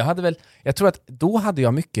ut. Nej, jag tror att då hade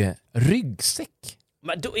jag mycket ryggsäck.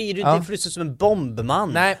 Men då är du inte förrustat som en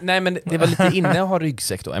bombman. Nej, men det var lite inne att ha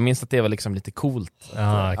ryggsäck då. Jag minns att det var liksom lite coolt.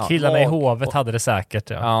 Killarna i hovet hade det säkert.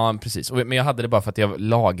 Ja, precis. Men jag hade det bara för att jag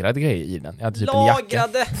lagrade grejer i den. Jag hade typ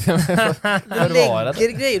lagrade? En jacka. Du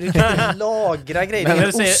lägger grejer, du kan inte lagra grejer. Det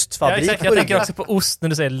är en ostfabrik. Jag tänker också på ost när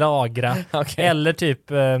du säger lagra. Okay. Eller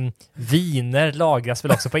typ viner lagras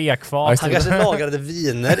väl också på ekfat. Han kanske lagrade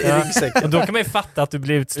viner i ryggsäcken. Och då kan man ju fatta att du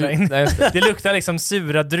blir utslängd. Det luktar liksom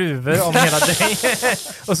sura druvor om hela dig.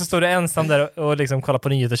 Och så står du ensam där och liksom kollar på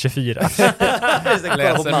Nyheter 24.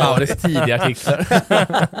 Läser Mauris tidiga artiklar.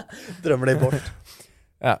 Drömmer dig bort.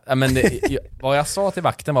 Ja, men vad jag sa till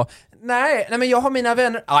vakten var, nej men jag har mina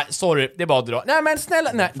vänner. Nej, sorry, det är bara att dra. Nej men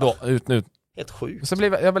snälla, nej, då ut nu. Helt sjukt. Så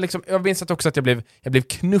blev jag minns också att jag blev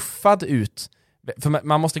knuffad ut. För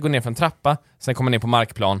man måste gå ner för en trappa, sen komma ner på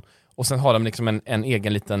markplan. Och sen har de liksom en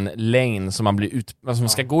egen liten lane som man blir som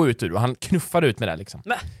ska gå ut ur. Och han knuffar ut med det liksom.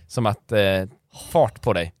 Som att fart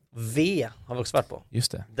på dig. V har vi också varit på.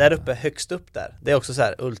 Just det. Där uppe, högst upp där. Det är också så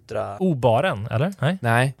här ultra... O-baren, eller?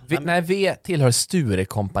 Nej, V tillhör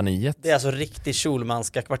Sturekompaniet. Det är alltså riktigt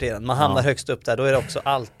Schulmanska kvarteren. Man hamnar högst upp där, då är det också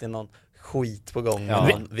alltid någon skit på gång.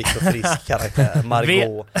 Någon Viktor Frisk karaktär,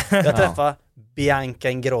 Margot. Jag träffade Bianca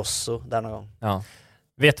Ingrosso där någon gång. Ja.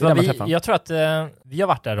 Vet du vad jag tror att vi har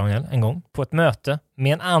varit där, Daniel, en gång på ett möte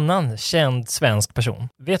med en annan känd svensk person.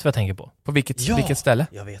 Vet du vad jag tänker på? På vilket ställe?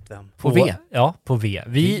 Jag vet vem. På V? Ja, på V.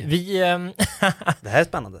 Det här är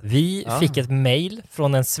spännande. Vi fick ett mejl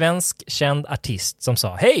från en svensk känd artist som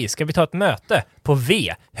sa, hej, ska vi ta ett möte på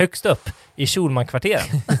V, högst upp i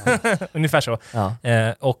Schulman-kvarteren? Ungefär så. Ja.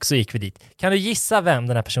 Och så gick vi dit. Kan du gissa vem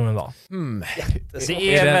den här personen var?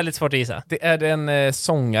 Det är väldigt svårt att gissa. Det är en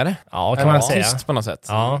sångare? Ja, kan man säga. Artist på något sätt?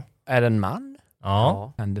 Ja. Är det en man?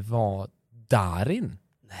 Ja. Kan det vara Darin?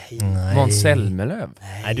 Nej. Måns Zelmerlöw?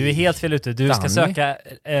 Nej, du är helt fel ute. Du ska söka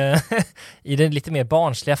i det lite mer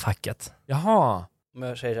barnsliga facket. Jaha. Om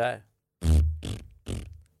jag säger så här.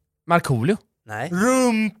 Markoolio? Nej.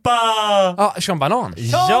 Rumpa! Ja, Sean Banan?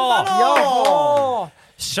 Ja!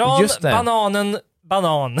 Sean Bananen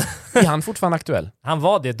Banan. Är han fortfarande aktuell? Han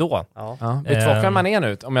var det då. Ja. Vet du vad man är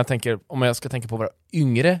nu? Om jag ska tänka på våra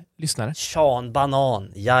yngre lyssnare. Sean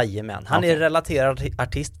Banan, jajamän. Han är relaterad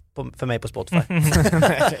artist för mig på Spotify.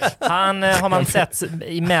 Han har man sett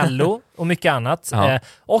i Mello och mycket annat. Ja.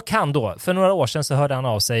 Och han då, för några år sedan så hörde han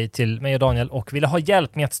av sig till mig och Daniel och ville ha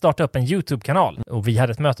hjälp med att starta upp en YouTube-kanal. Och vi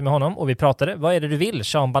hade ett möte med honom och vi pratade. Vad är det du vill?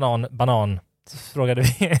 Sean Banan, frågade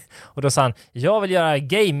vi. Och då sa han, jag vill göra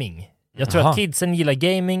gaming. Jag tror att kidsen gillar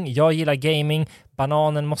gaming, jag gillar gaming.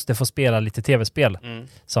 Bananen måste få spela lite tv-spel,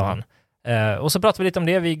 sa han. Och så pratade vi lite om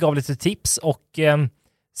det, vi gav lite tips och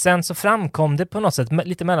sen så framkom det på något sätt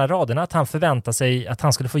lite mellan raderna att han förväntade sig att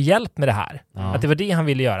han skulle få hjälp med det här. Ja. Att det var det han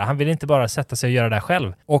ville göra. Han ville inte bara sätta sig och göra det här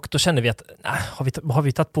själv. Och då kände vi att har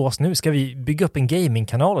vi tagit på oss nu? Ska vi bygga upp en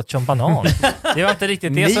gamingkanal åt Sean Banan? Det var inte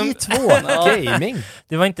riktigt det som... Ni två, gaming.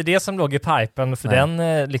 Det var inte det som låg i pipen för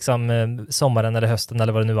den liksom sommaren eller hösten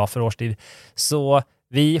eller vad det nu var för årstid. Så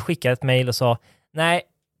Vi skickade ett mejl och sa, nej,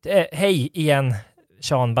 hej igen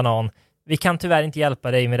Sean Banan. Vi kan tyvärr inte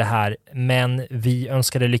hjälpa dig med det här, men vi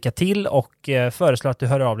önskar dig lycka till och föreslår att du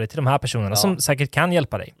hör av dig till de här personerna som säkert kan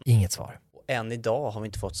hjälpa dig. Inget svar. Än idag har vi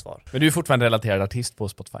inte fått svar. Men du är fortfarande relaterad artist på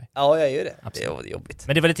Spotify. Ja, jag är ju det. Absolut. Det var jobbigt.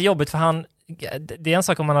 Men det var lite jobbigt för det är en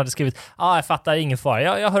sak om man hade skrivit, jag fattar, ingen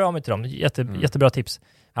fara. Jag hör av mig till dem. Jättebra tips.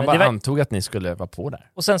 Han bara antog att ni skulle vara på där.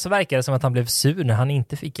 Och sen så verkar det som att han blev sur när han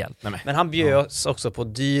inte fick hjälp. Men han bjöd oss också på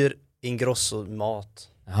dyr Ingrosso-mat.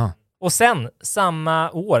 Jaha. Och sen,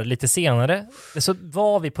 samma år, lite senare, så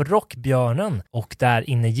var vi på Rockbjörnen. Och där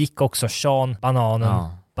inne gick också Sean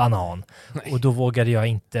Banan. Och då vågade jag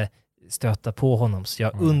inte stöta på honom. Så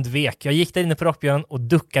jag undvek. Jag gick där inne på Rockbjörnen och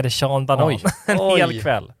duckade Sean Banan en hel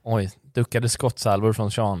kväll. Oj, duckade skottsalvor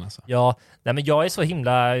från Sean alltså. Ja, nej, men jag är så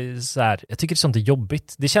himla så här, jag tycker det är sånt är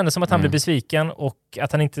jobbigt. Det kändes som att han blev besviken och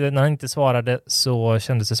att när han inte svarade så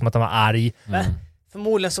kändes det som att han var arg.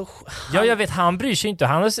 Förmodligen så... Ja, jag vet, han bryr sig inte.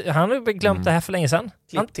 Han har glömt det här för länge sedan.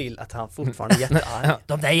 Klipp till att han fortfarande är jättearg.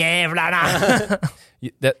 De där jävlarna!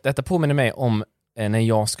 Detta påminner mig om när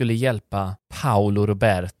jag skulle hjälpa Paolo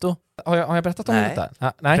Roberto. Har jag berättat om detta?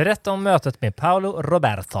 Nej. Berätta om mötet med Paolo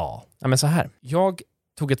Roberto. Ja, men så här. Jag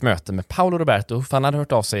tog ett möte med Paolo Roberto för han hade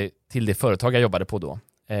hört av sig till det företag jag jobbade på då.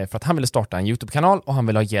 För att han ville starta en YouTube-kanal och han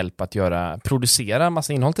ville ha hjälp att producera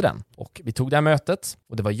massa innehåll till den. Och vi tog det här mötet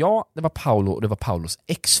och det var jag, det var Paolo och det var Paulos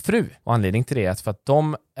exfru. Och anledningen till det är för att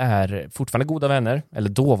de är fortfarande goda vänner, eller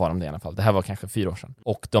då var de det i alla fall. Det här var kanske 4 år sedan.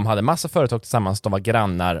 Och de hade massa företag tillsammans, de var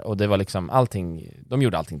grannar och det var liksom allting, de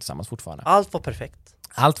gjorde allting tillsammans fortfarande. Allt var perfekt.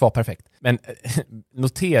 Allt var perfekt. Men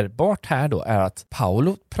noterbart här då är att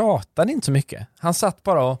Paolo pratade inte så mycket. Han satt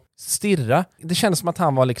bara och stirra. Det kändes som att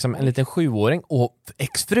han var liksom en liten 7-åring och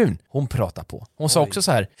exfrun, hon pratade på. Hon sa också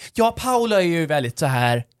så här: ja, Paolo är ju väldigt så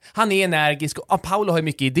här, han är energisk och Paolo har ju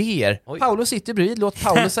mycket idéer. Paolo sitter bredvid, låt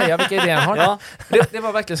Paolo säga vilka idéer han har. Det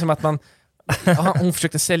var verkligen som att hon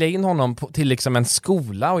försökte sälja in honom till liksom en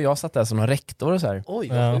skola och jag satt där som en rektor och så här. Oj,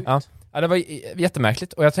 vad sjukt. Ja, det var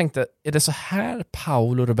jättemärkligt och jag tänkte, är det så här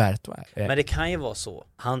Paolo Roberto är? Men det kan ju vara så.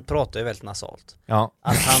 Han pratar ju väldigt nasalt. Ja.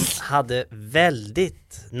 Att han hade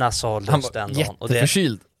väldigt nasal röst den dagen. Han var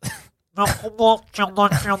jätteförkyld.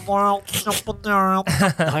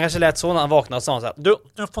 Han kanske lät så när han vaknade och sa så här: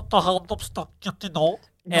 Du får ta hand om stacket idag.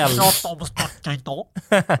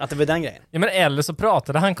 Att det var den grejen. Ja, men eller så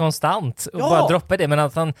pratade han konstant och bara droppade det, men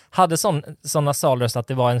att han hade sån nasalröst att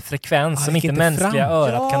det var en frekvens som inte mänskliga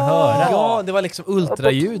örat kan höra. Ja, det var liksom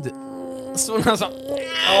ultraljud. Så han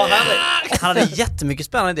hade jättemycket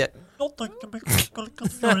spännande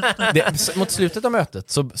idéer. Mot slutet av mötet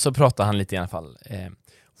så pratade han lite i alla fall.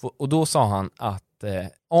 Och då sa han att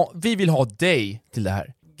vi vill ha dig till det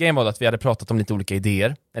här. Grejen var att vi hade pratat om lite olika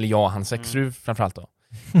idéer. Eller jag och hans exfru framförallt då.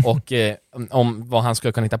 Och om vad han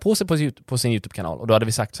skulle kunna hitta på sig på sin YouTube-kanal. Och då hade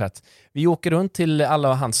vi sagt så att vi åker runt till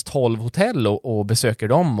alla hans 12 hotell och besöker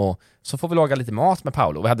dem. Och så får vi laga lite mat med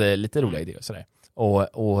Paolo. Vi hade lite roliga idéer och sådär.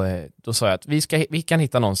 Och då sa jag att vi kan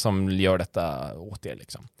hitta någon som gör detta åt er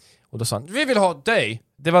liksom. Och då sa han, vi vill ha dig.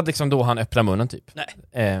 Det var liksom då han öppnade munnen typ.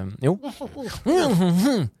 Nej. Jo.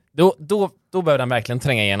 Då började han verkligen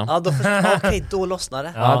tränga igenom. Ja, okej, då lossnade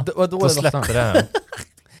det. Ja, då släppte det.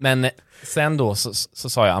 Men sen då så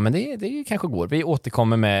sa jag, men det kanske går. Vi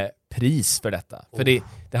återkommer med pris för detta. För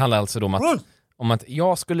det handlar alltså då om att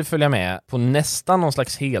jag skulle följa med på nästan någon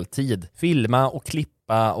slags heltid. Filma och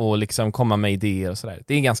klippa och liksom komma med idéer och sådär.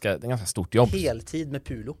 Det är ganska stort jobb. Heltid med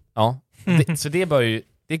Pulo. Ja, så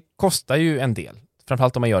det kostar ju en del.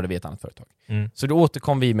 Framförallt om man gör det vid ett annat företag. Så då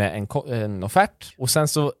återkom vi med en offert. Och sen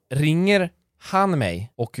så ringer han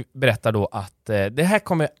mig och berättar då att det här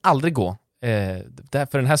kommer aldrig gå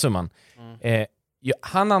för den här summan.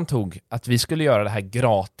 Han antog att vi skulle göra det här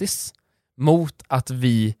gratis mot att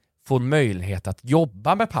vi får möjlighet att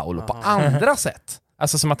jobba med Paolo på andra sätt.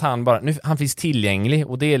 Alltså som att han finns tillgänglig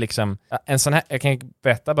och det är liksom en sån här, jag kan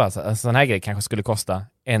berätta bara, en sån här grej kanske skulle kosta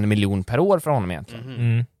 1 miljon per år för honom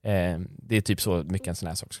egentligen. Det är typ så mycket en sån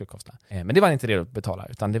här sak skulle kosta. Men det var inte det att betala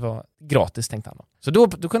utan det var gratis tänkte han då. Så då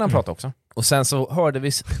kunde han prata också. Och sen så hörde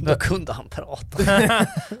vi... Då kunde han prata.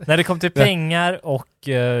 När det kom till pengar och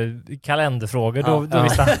kalenderfrågor då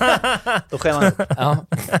visste han. Då skämmer han upp. Ja.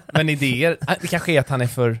 Men idéer, det kanske är att han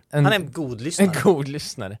är han är en god lyssnare. En god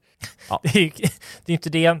lyssnare. Ja. Det är inte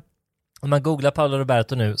det. Om man googlar Paolo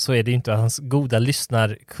Roberto nu så är det inte hans goda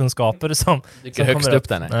lyssnarkunskaper som högst upp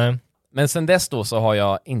där. Nej. Men sen dess då så har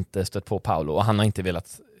jag inte stött på Paolo och han har inte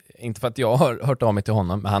velat, inte för att jag har hört av mig till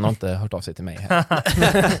honom, men han har inte hört av sig till mig här.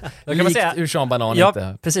 Då kan man säga hur Sean Banan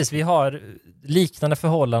inte... Precis, vi har liknande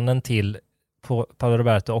förhållanden till Paolo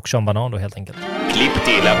Roberto och Sean Banan då helt enkelt. Klipp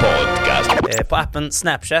till podcast. På appen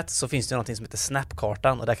Snapchat så finns det någonting som heter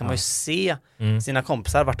Snapkartan och där kan man ju se sina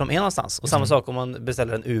kompisar vart de är någonstans. Och samma sak om man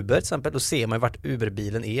beställer en Uber till exempel, då ser man ju vart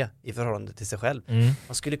Uberbilen är i förhållande till sig själv.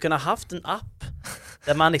 Man skulle kunna haft en app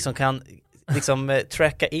där man liksom kan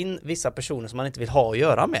tracka in vissa personer som man inte vill ha att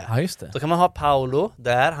göra med. Ja, just det. Då kan man ha Paolo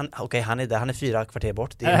där, han är där, han är 4 kvarter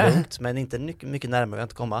bort, det är lugnt, men inte mycket närmare, vi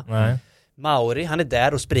inte komma. Nej. Mauri, han är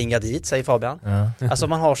där och springer dit, säger Fabian. Ja. Alltså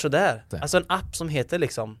man har så där. Alltså en app som heter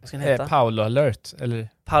liksom, vad ska den heta? Paolo Alert, eller?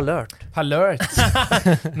 Palert.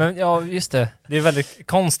 Men ja, just det. Det är väldigt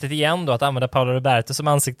konstigt igen då att använda Paolo Roberto som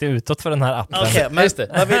ansikte utåt för den här appen. Okej, men just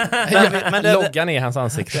det. Men loggan är hans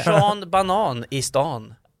ansikte. Sean Banan i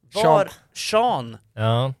stan. Sean?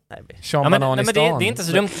 Ja. Sean Banan i stan. Det är inte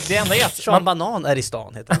så dumt. Det enda är att Sean Banan är i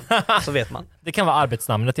stan, heter han. Så vet man. Det kan vara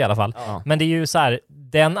arbetsnamnet i alla fall. Ja. Men det är ju så här,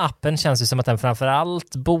 den appen känns ju som att den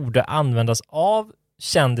framförallt borde användas av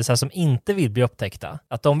kändisar som inte vill bli upptäckta.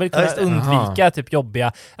 Att de vill kunna undvika typ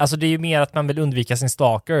jobbiga... Alltså det är ju mer att man vill undvika sin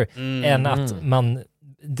stalker än att man...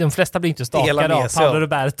 De flesta blir inte stalkade av Paolo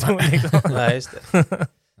Roberto. Liksom. Nej, just det.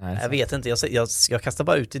 Jag vet inte, jag kastar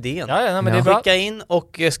bara ut idén. Ja, men det är bra. Skicka in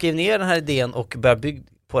och skriv ner den här idén och börja bygga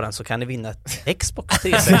på den, så kan ni vinna ett Xbox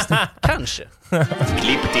 360. Kanske.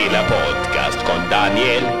 Klipp till podcast con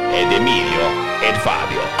Daniel ed Emilio ed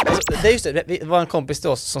Fabio. Alltså, det är just det, det var en kompis till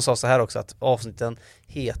oss som sa så här också, att avsnitten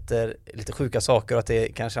heter lite sjuka saker och att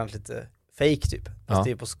det kanske är lite fake typ. Alltså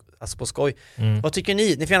det är på skoj. Vad tycker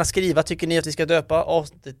ni? Ni får gärna skriva, tycker ni att vi ska döpa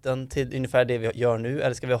avsnitten till ungefär det vi gör nu,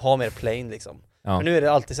 eller ska vi ha mer plain liksom? Ja. Men nu är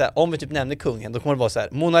det alltid så här, om vi typ nämner kungen, då kommer det vara så här,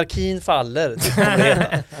 monarkin faller.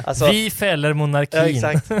 Alltså, vi fäller monarkin. Ja,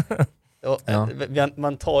 exakt.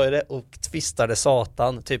 Man tar det och twistar det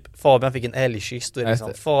satan. Typ Fabian fick en älgkyss, då är det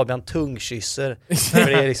liksom Fabian tungkysser.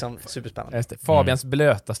 Det är liksom superspännande. Just det. Fabians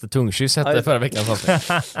blötaste tungkyss hette förra veckan.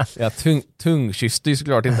 Tungkysste ju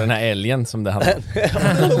såklart inte den här älgen som det handlar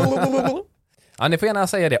om. Ja, ni får gärna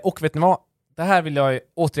säga det. Och vet ni vad? Det här vill jag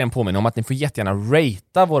återigen påminna om, att ni får jättegärna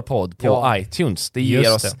ratea vår podd på iTunes. Det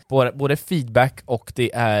ger oss både feedback och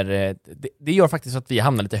det gör faktiskt att vi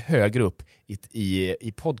hamnar lite högre upp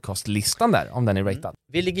i podcastlistan där, om den är ratad.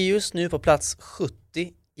 Vi ligger just nu på plats 70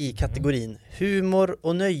 i kategorin humor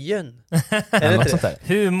och nöjen. Eller något sånt där.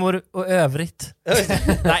 Humor och övrigt.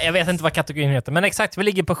 Nej, jag vet inte vad kategorin heter, men exakt, vi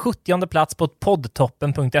ligger på 70:e plats på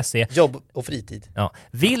poddtoppen.se. Jobb och fritid. Ja.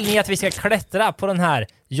 Vill ni att vi ska klättra på den här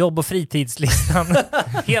jobb- och fritidslistan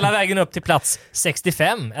hela vägen upp till plats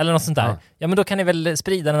 65 eller något sånt där? Ja, men då kan ni väl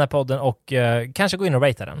sprida den här podden och kanske gå in och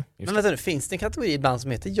ratea den. Men vänta nu, finns det en kategori ibland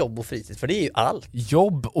som heter jobb och fritid? För det är ju allt.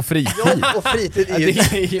 Jobb och fritid? Jobb och fritid är ju...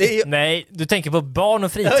 det är ju... Nej, du tänker på barn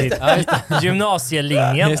och fritid.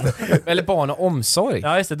 Gymnasielinjen. Eller barn och omsorg.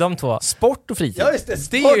 Ja, just det, de två. Sport och fritid. Ja, just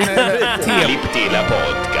det. Det är ju Klipp till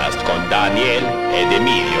podcast con Daniel ed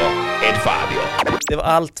Emilio ed Fabio. Det var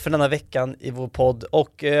allt för denna veckan i vår podd,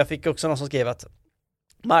 och jag fick också någon som skrev att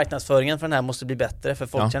marknadsföringen för den här måste bli bättre, för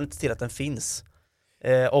folk känner inte till att den finns.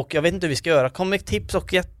 Och jag vet inte hur vi ska göra. Kom med tips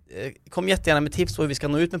och kom jättegärna med tips på hur vi ska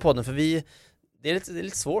nå ut med podden, för det är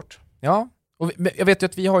lite svårt. Ja, och jag vet ju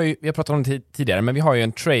att vi har pratat om det tidigare, men vi har ju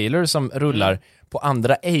en trailer som rullar på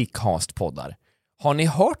andra Acast-poddar. Har ni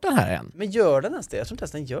hört den här än? Men gör den ens det? Jag tror inte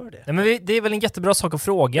ens den gör det. Nej, men det är väl en jättebra sak att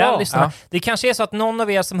fråga lyssnarna. Ja. Det kanske är så att någon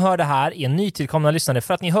av er som hör det här är nytillkomna lyssnare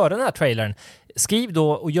för att ni hör den här trailern. Skriv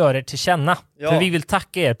då och gör er till känna. Ja. För vi vill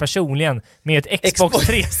tacka er personligen med ett Xbox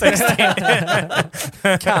 360.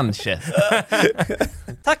 Kanske.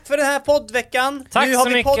 Tack för den här poddveckan. Tack nu har så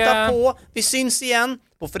vi mycket. poddat på. Vi syns igen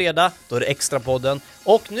på fredag. Då är det extra podden.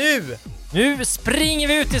 Och nu springer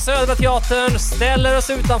vi ut till Södra Teatern, ställer oss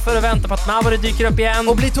utanför och väntar på att Maveri dyker upp igen.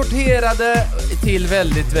 Och blir torterade till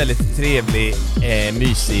väldigt, väldigt trevlig,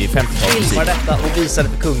 mysig 50-talsmusik. Filmar detta och visar det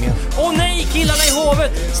för kungen. Åh nej, killarna i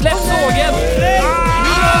hovet! Släpp sågen! Nej! Vi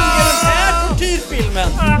gör den här tortyrfilmen!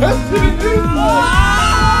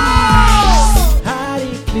 Här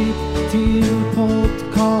är klipp till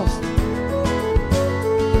podcast.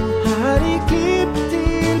 Här är klipp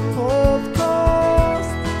till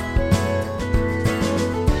podcast.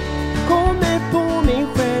 Kommer på mig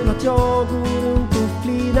själv att jag går runt och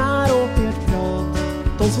flinar åt ert prat.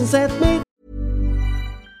 De som sett mig.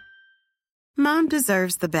 Mom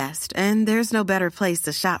deserves the best, and there's no better place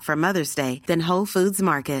to shop for Mother's Day than Whole Foods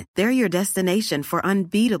Market. They're your destination for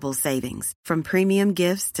unbeatable savings, from premium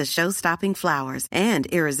gifts to show-stopping flowers and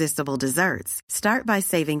irresistible desserts. Start by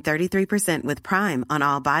saving 33% with Prime on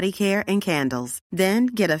all body care and candles. Then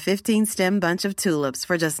get a 15-stem bunch of tulips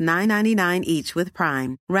for just $9.99 each with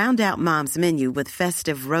Prime. Round out Mom's menu with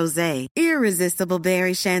festive rosé, irresistible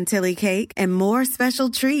berry chantilly cake, and more special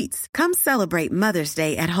treats. Come celebrate Mother's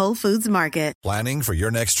Day at Whole Foods Market. it. Planning for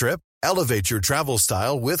your next trip? Elevate your travel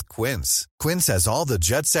style with Quince. Quince has all the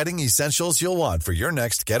jet-setting essentials you'll want for your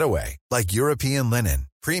next getaway, like European linen,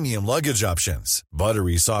 premium luggage options,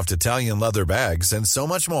 buttery soft Italian leather bags, and so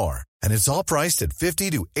much more. And it's all priced at 50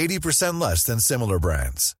 to 80% less than similar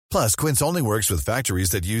brands. Plus, Quince only works with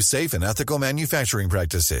factories that use safe and ethical manufacturing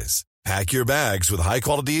practices. Pack your bags with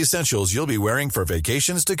high-quality essentials you'll be wearing for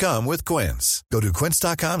vacations to come with Quince. Go to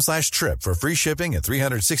quince.com/trip for free shipping and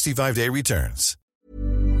 365-day returns.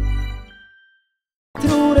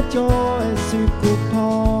 Tror att jag är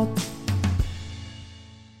psykopat.